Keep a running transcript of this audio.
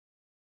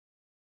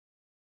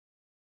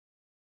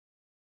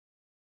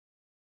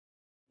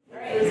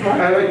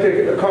I'd like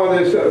to call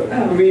this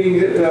meeting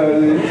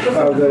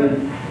of the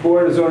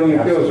Board of Zoning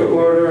Appeals to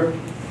order.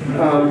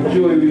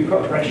 Judy, would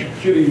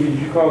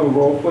you call the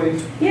roll,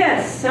 please?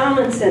 Yes,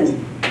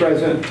 Salmonson.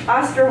 Present.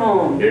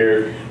 Osterholm.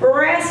 Here.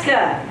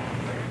 Baraska.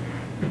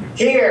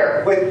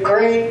 Here, with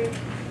great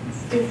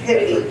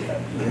stupidity.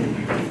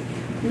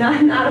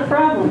 Not a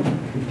problem.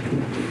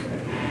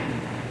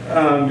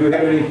 Do we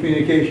have any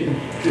communication?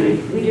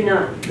 We do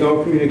not.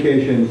 No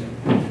communications.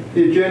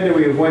 The agenda,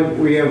 we have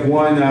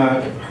one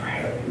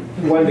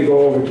to go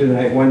over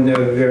tonight, one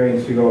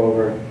variance to go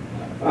over.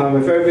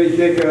 If everybody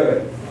take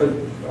a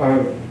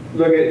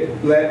look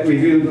at,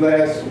 review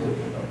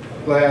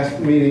last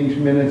meeting's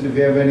minutes, if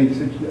you have any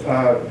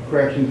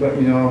corrections, let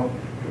me know.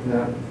 If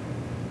not,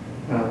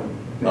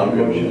 I'm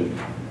good with it.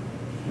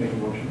 Make a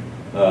motion.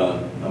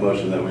 A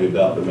motion that we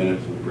adopt the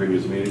minutes of the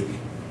previous meeting.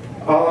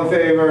 All in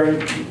favor,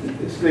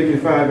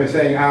 signify by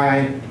saying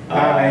aye.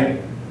 Aye.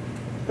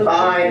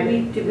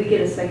 Aye. Did we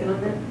get a second on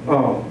that?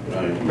 Oh,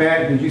 Right.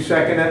 Matt, did you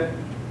second it?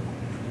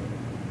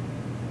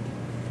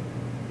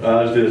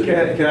 Let's do this.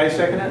 Can I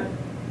second it?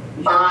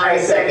 I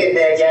second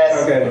that,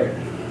 yes. Okay.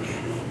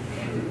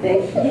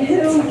 Thank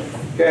you.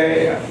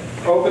 Okay,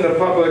 open the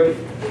public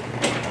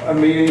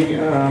meeting.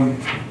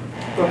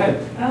 Go ahead.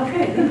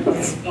 Okay, thank you.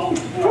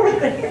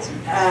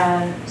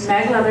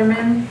 Meg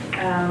Leatherman,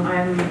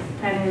 I'm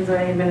planning and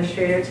zoning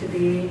administrator to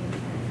be.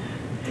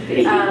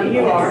 You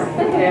are.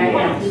 Yeah, I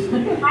am.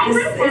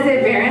 This is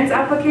a variance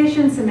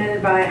application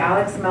submitted by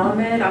Alex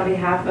Melamed on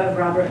behalf of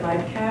Robert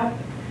Libecap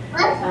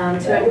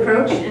to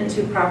encroach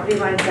into property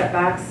line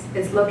setbacks.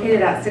 It's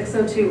located at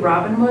 602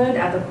 Robinwood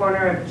at the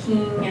corner of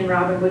King and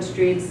Robinwood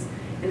Streets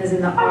and is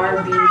in the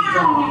RB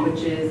zone,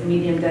 which is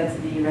medium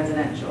density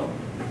residential.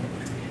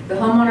 The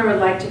homeowner would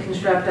like to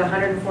construct a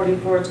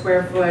 144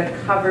 square foot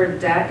covered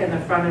deck in the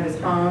front of his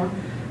home,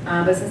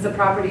 but since the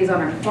property is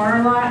on a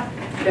corner lot,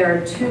 there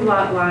are two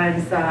lot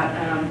lines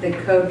that the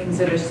code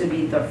considers to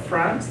be the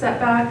front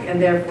setback,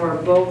 and therefore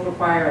both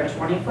require a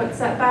 20-foot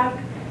setback.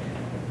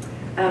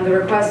 The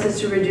request is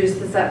to reduce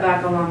the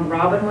setback along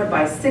Robinwood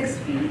by 6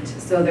 feet,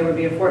 so there would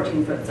be a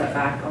 14-foot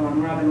setback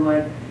along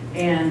Robinwood,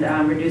 and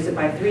reduce it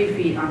by 3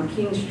 feet on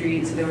King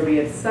Street, so there would be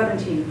a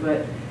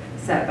 17-foot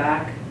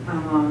setback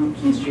along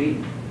King Street.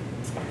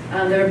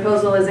 The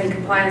proposal is in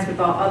compliance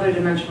with all other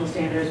dimensional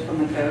standards from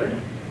the code.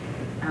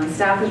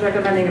 Staff is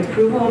recommending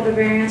approval of the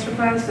variance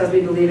request as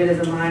we believe it is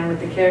in line with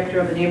the character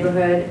of the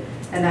neighborhood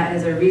and that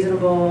is a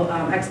reasonable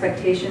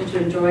expectation to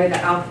enjoy the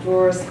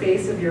outdoor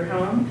space of your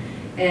home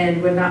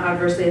and would not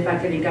adversely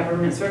affect any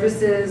government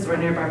services or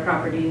nearby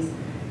properties.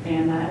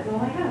 And that is all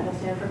I have. I'll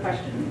stand for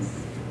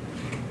questions.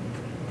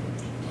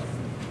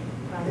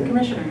 The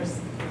commissioners.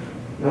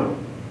 No?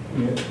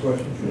 You have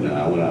questions? No,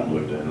 I went out and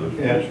looked at it. It looks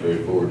pretty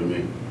straightforward to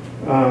me.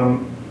 I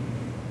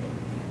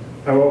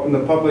will open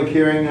the public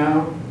hearing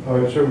now. Or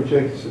who's going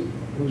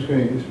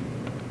to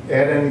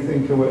add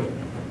anything to it?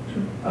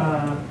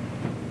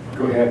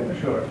 Go ahead.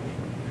 Sure.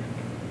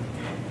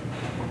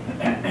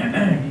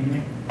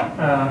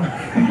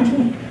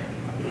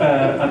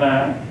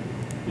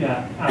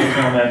 Alex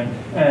Melamed,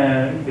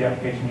 the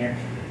application here.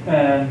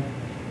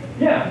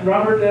 Yeah,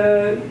 Robert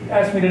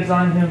asked me to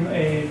design him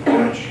a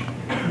porch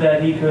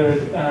that he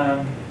could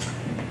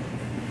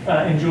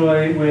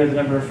enjoy with a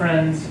number of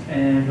friends,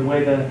 and the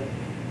way the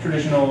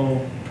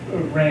traditional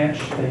ranch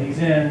that he's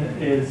in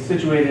is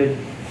situated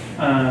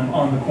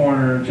on the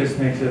corner just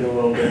makes it a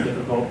little bit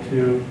difficult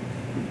to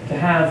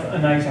have a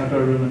nice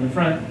outdoor room in the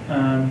front.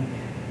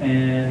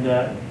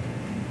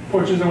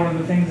 Porches are one of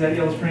the things that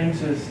Yellow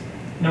Springs is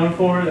known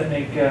for that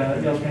make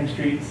Yellow Springs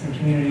streets and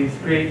communities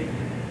great.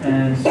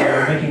 And so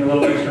making a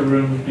little extra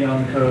room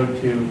beyond the code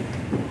to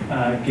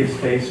give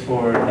space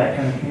for that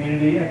kind of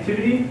community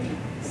activity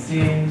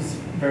seems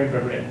very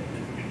appropriate.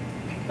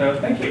 So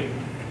thank you.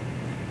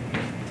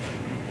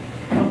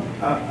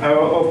 I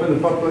will open the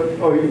public.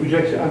 Oh, you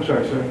rejected. I'm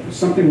sorry, sir.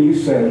 Something you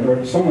said,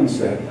 or someone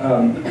said.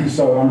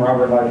 So I'm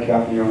Robert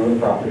Libecap, the owner of the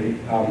property.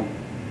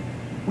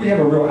 We have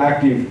a real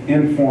active,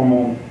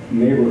 informal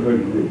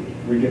neighborhood group.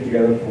 We get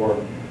together for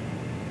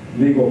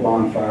legal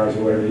bonfires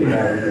or whatever you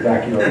have in your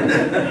backyard,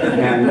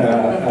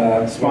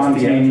 and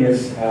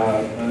spontaneous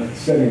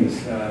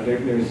sittings.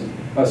 There's a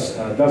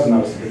dozen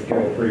of us that get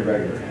together pretty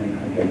regular. And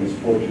again, this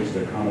porch is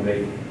to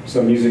accommodate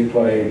some music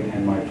play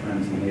and my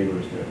friends and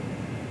neighbors to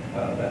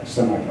that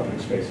semi-public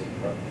space. So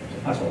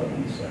that's all I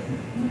wanted to say.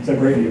 It's a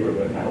great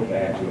neighborhood, and I hope to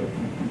add to it.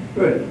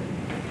 Good.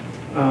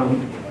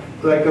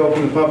 I'd like to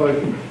open the public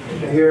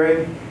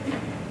hearing.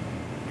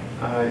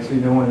 I see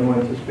no one who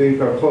wants to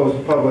speak. I'll close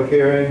the public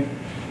hearing.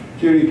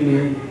 Judy, can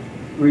you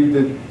read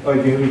the, do you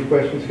have any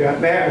questions, Scott?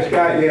 Matt or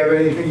Scott, you have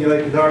anything you'd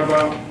like to talk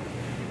about?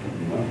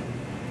 No.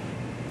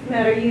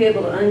 Matt, are you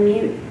able to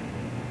unmute?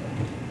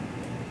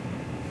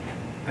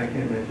 I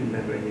can't imagine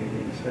Matt having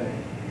anything to say.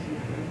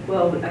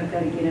 Well, I've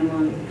got to get him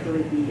on for the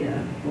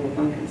little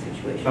bunking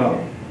situation. Oh.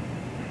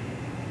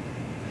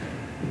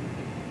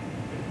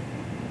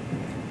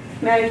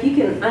 Matt, if you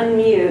can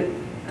unmute,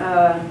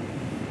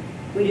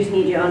 we just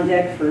need you on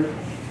deck for.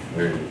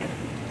 There you go.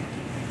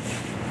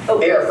 Oh,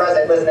 Here,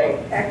 present, listening.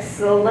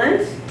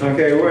 excellent.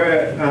 Okay,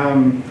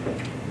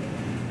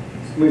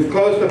 we've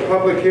closed the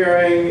public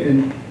hearing,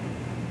 and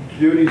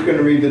Judy's going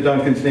to read the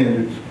Duncan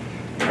standards.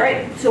 All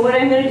right, so what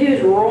I'm going to do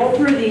is roll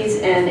through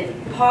these and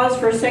pause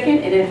for a second,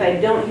 and if I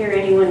don't hear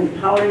anyone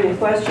hollering a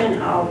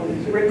question, I'll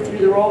rip through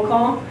the roll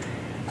call.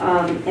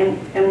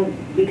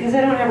 And because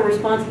I don't have a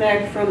response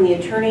back from the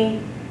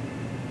attorney,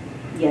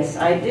 yes,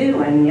 I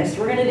do, and yes,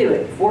 we're going to do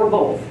it for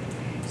both.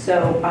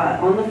 So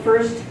on the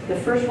first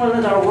one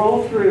that I'll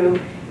roll through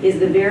is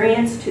the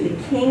variance to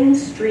the King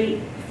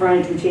Street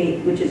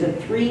frontage, which is a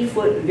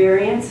 3-foot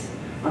variance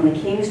on the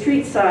King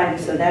Street side.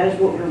 So that is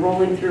what we're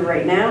rolling through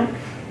right now.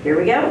 Here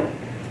we go.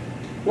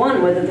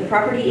 1, whether the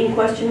property in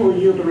question will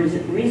yield a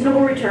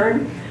reasonable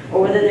return,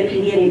 or whether there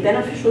can be any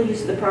beneficial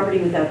use of the property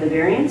without the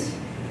variance.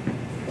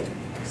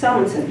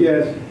 Salmonson.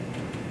 Yes.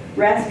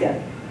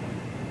 Raska.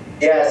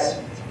 Yes.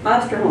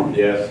 Osterholm.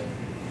 Yes.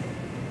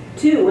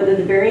 2, whether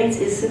the variance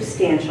is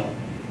substantial.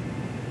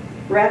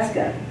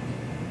 Raska.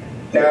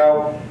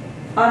 No.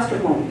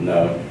 Osterholm.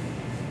 No.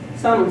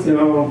 Salmonson.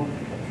 No.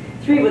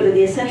 3, whether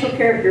the essential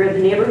character of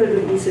the neighborhood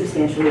would be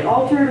substantially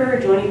altered or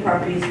adjoining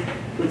properties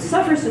would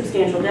suffer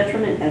substantial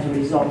detriment as a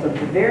result of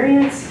the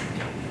variance.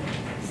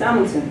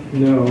 Salmonson.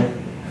 No.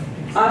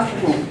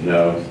 Osterholm.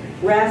 No.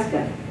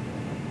 Raska.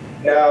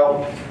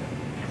 No.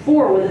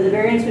 4, whether the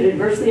variance would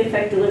adversely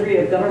affect delivery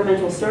of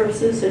governmental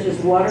services such as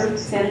water,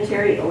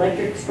 sanitary,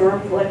 electric, storm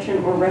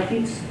collection, or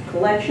refuse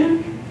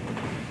collection.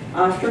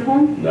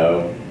 Osterholm.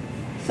 No.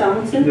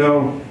 Salmonson.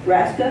 No.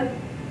 Raska.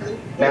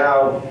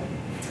 No.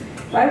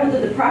 5,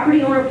 whether the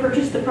property owner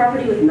purchased the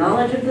property with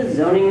knowledge of the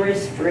zoning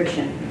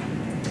restriction.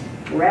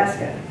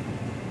 Raska.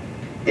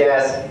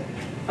 Yes.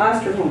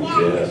 Osterholm.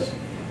 Yes.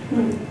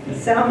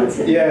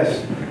 Salmonson.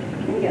 Yes.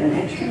 We got an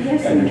extra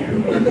yes in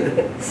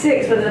there.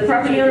 6, whether the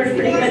property owner's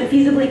predicament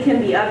feasibly can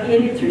be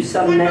obviated through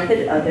some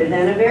method other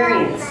than a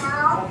variance.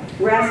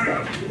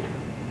 Raska.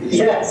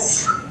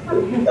 Yes.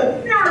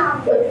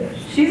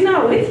 She's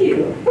not with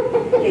you.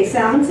 Okay,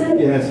 Salmonson.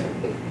 Yes.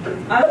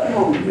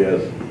 Osterholm.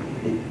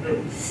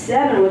 Yes.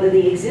 7, whether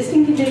the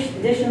existing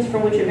conditions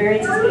from which a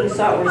variance is being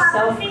sought were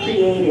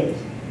self-created.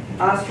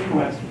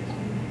 Osterholm.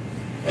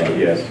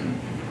 Yes.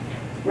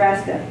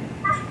 Raska.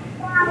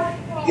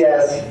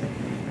 Yes.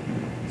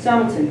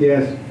 Salmonson.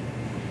 Yes.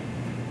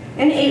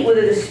 And 8,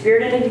 whether the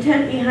spirit and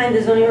intent behind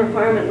the zoning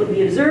requirement would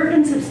be observed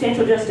and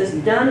substantial justice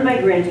done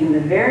by granting the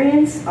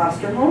variance.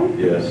 Osterholm.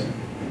 Yes.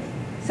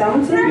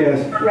 Salmonson.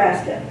 Yes.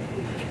 Raska.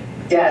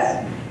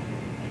 Yes.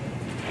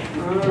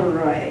 All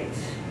right.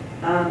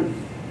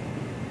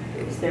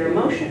 Is there a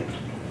motion?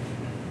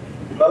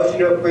 Motion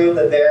to approve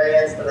the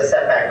variance to the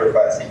setback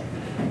request.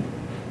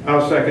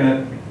 I'll second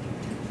it.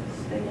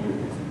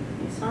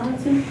 Second, Ms.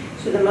 Salmonson.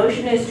 So the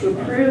motion is to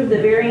approve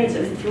the variance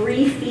of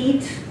 3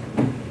 feet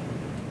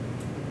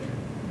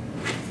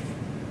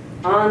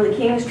on the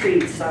King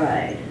Street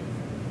side.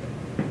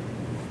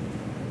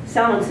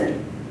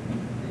 Salmonson.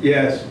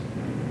 Yes.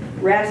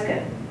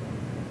 Raska.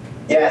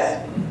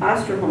 Yes.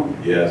 Osterholm.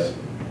 Yes.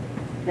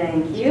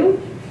 Thank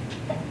you.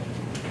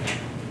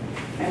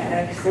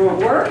 Excellent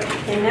work.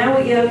 And now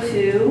we go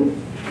to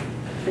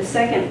the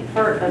second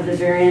part of the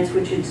variance,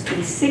 which is the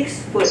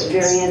 6-foot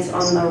variance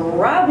on the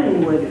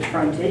Robinwood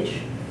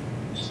frontage.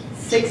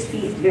 6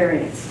 feet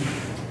variance.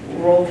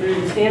 Roll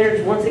through the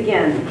standards once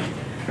again.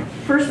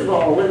 First of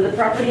all, whether the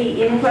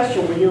property in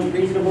question will yield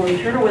reasonable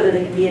return, or whether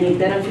there can be any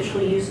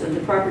beneficial use of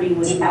the property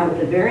without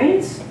the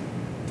variance.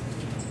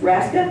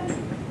 Raska.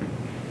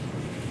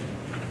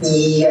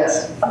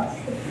 Yes.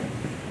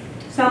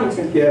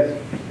 Salmonson. Yes.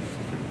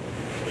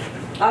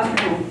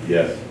 Osterholm.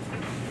 Yes.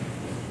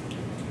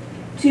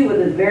 2,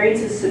 whether the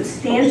variance is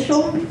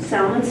substantial.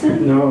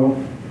 Salmonson. No.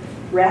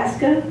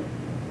 Raska.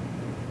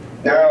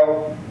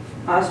 No.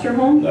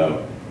 Osterholm.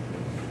 No.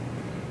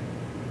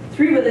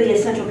 3, whether the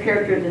essential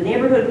character of the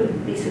neighborhood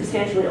would be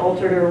substantially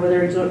altered, or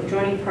whether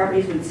adjoining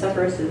properties would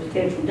suffer a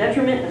substantial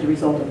detriment as a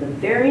result of the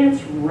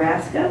variance.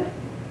 Raska.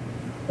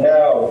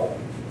 No.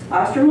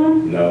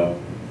 Osterholm.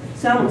 No.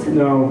 Salmonson.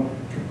 No.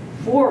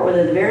 4,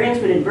 whether the variance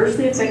would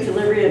adversely affect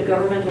delivery of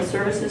governmental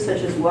services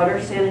such as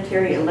water,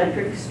 sanitary,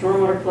 electric,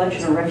 stormwater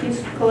collection, or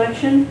refuse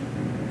collection.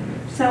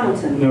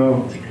 Salmonson.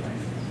 No.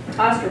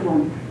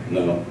 Osterholm.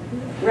 No.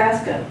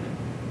 Raska.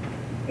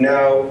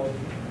 No.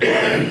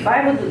 5,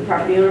 whether the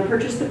property owner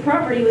purchased the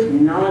property with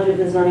knowledge of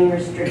the zoning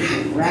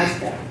restriction.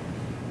 Raska.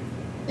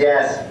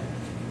 Yes.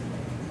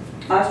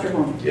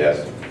 Osterholm.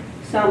 Yes.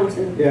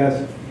 Salmonson.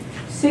 Yes.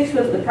 6,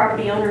 whether the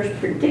property owner's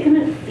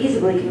predicament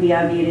feasibly can be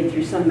obviated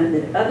through some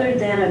method other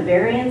than a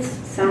variance.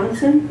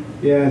 Salmonson.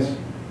 Yes.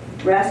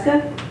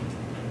 Raska.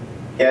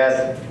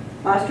 Yes.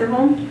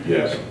 Osterholm.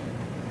 Yes.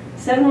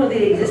 7, whether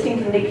the existing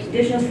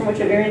conditions from which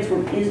a variance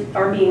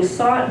are being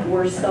sought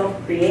were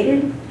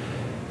self-created.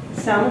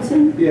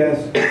 Salmonson.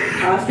 Yes.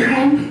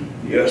 Osterholm.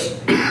 Yes.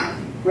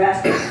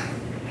 Raska.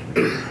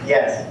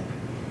 Yes.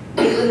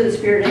 8, whether the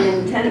spirit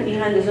and intent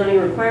behind the zoning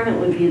requirement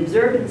would be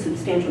observed and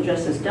substantial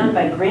justice done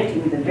by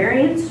granting the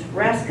variance.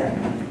 Raska.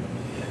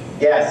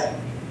 Yes.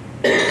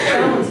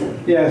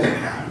 Salmonson. Yes.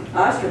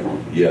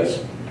 Osterholm.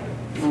 Yes.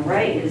 All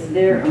right, is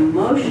there a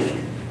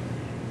motion?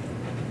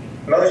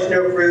 Motion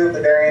to approve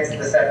the variance to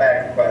the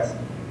setback request.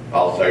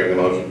 I'll second the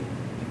motion.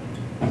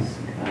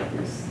 Scott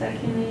is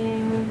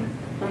seconding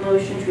a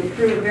motion to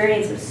approve a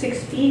variance of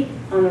 6 feet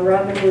on the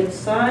Robinwood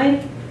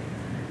side.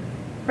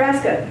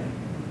 Braska,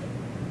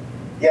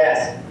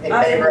 Yes, in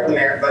favor of the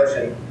mayor's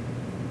motion.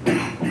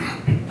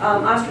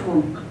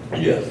 Osterholm,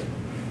 Yes.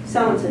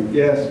 Simonson.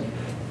 Yes,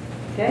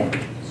 Okay,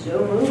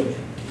 so moved.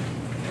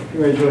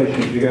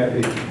 congratulations, you got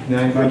a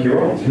 9 Thank you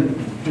all.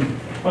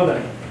 Well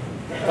done.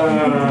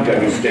 Got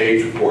to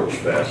stage Porch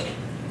Fest.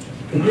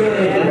 For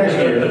next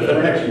year,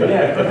 for next year.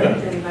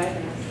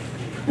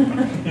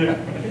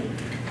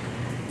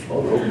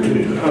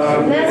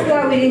 That's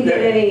why we didn't get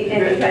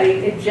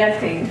anybody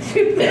objecting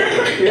to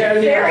Yeah,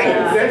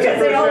 variance, that's the because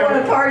they all first want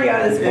time. to party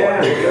on this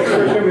Yeah, board. that's the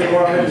first time we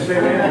walked in the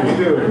same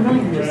answer too.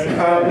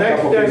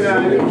 Next,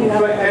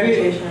 but any,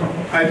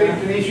 I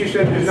think Denise, you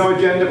said there's no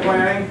agenda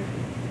planning?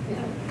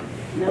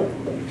 Nope.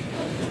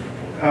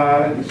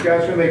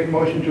 Scott's gonna make a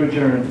motion to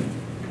adjourn.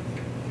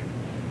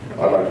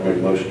 I'd like to make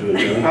a motion to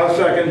adjourn. I'll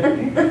second.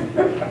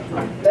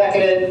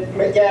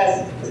 Seconded,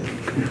 yes.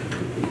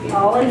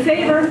 All in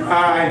favor?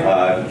 Aye.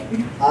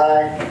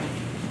 Aye.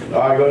 All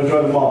right, go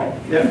enjoy the mall.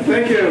 Yeah,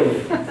 thank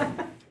you.